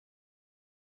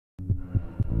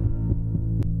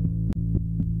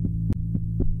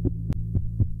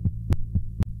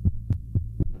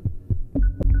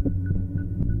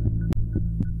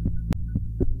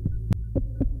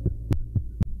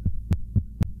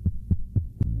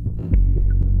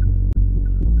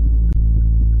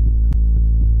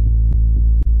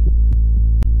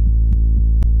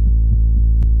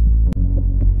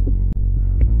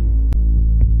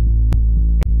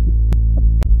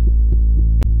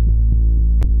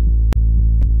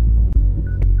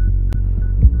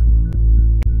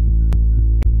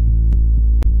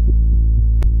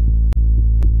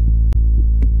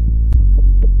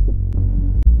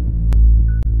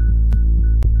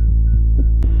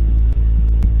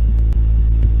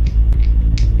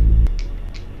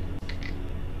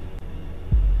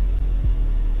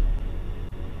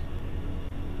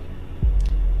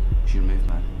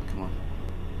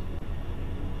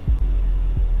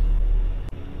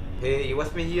Hey, you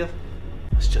with me here?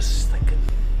 I was just thinking.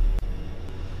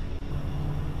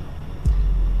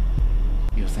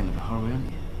 You were thinking about her, weren't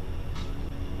you?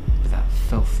 With that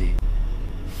filthy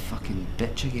fucking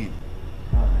bitch again.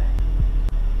 Aye.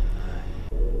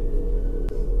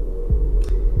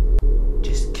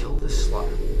 Just kill the slut.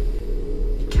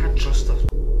 You can't trust her.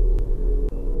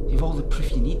 You've all the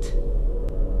proof you need.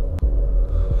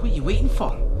 What are you waiting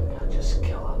for? I'll just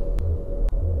kill her.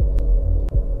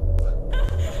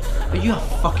 Are you a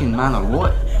fucking man or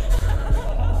what?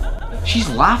 She's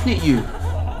laughing at you.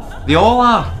 They all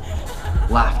are.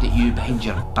 Laughed at you behind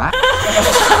your back.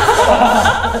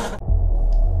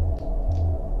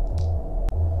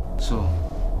 So,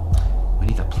 we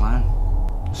need a plan,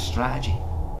 a strategy.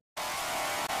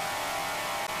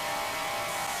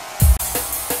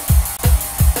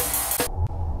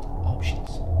 Options.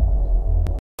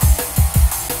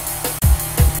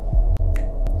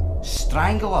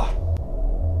 Strangle her.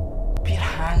 Put your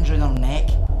hands around her neck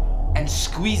and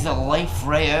squeeze the life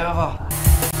right out of her.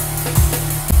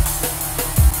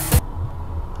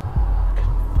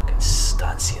 I can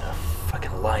stand seeing her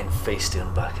fucking lying face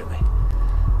staring back at me.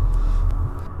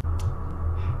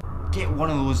 Get one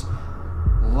of those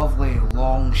lovely,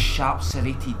 long, sharp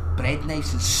serrated bread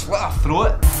knives and slit her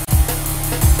throat.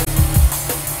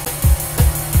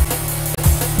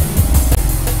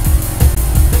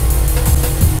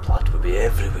 Blood would be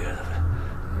everywhere.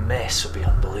 The mess would be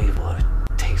unbelievable. It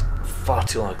would take far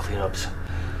too long to clear up. So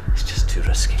it's just too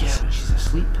risky. Get her when she's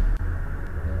asleep.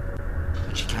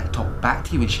 When she can't talk back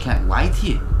to you, when she can't lie to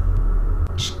you.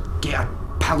 Just get a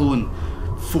pillow and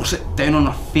force it down on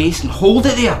her face and hold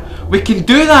it there. We can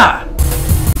do that!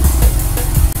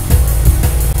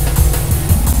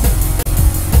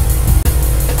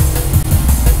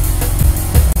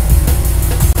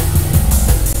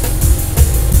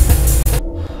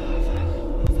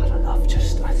 I've had enough.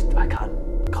 I can't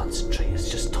concentrate. It's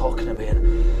just talking to me,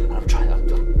 and I'm trying to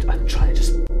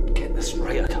just get this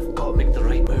right. I've got to make the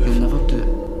right move. You'll never do it.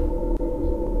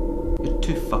 You're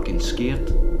too fucking scared.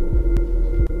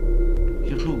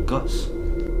 You've no guts.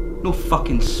 No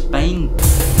fucking spine.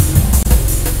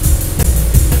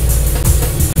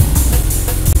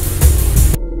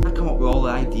 I come up with all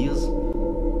the ideas,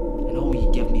 and all you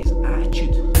give me is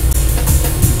attitude.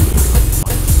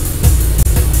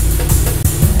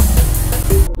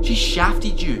 She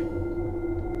shafted you.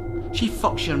 She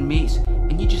fucks your mates,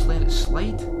 and you just let it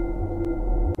slide.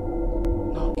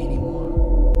 Not anymore.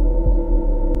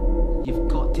 You've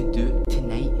got to do it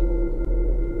tonight.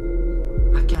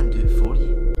 I can't do it for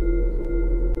you.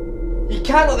 You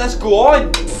can't let this go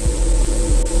on!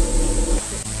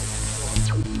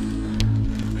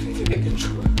 I need to get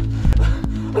control.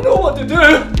 I know what to do.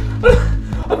 I've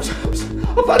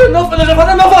had enough of this. I've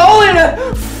had enough of all of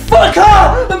it. Fuck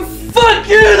her and fuck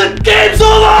you. The game's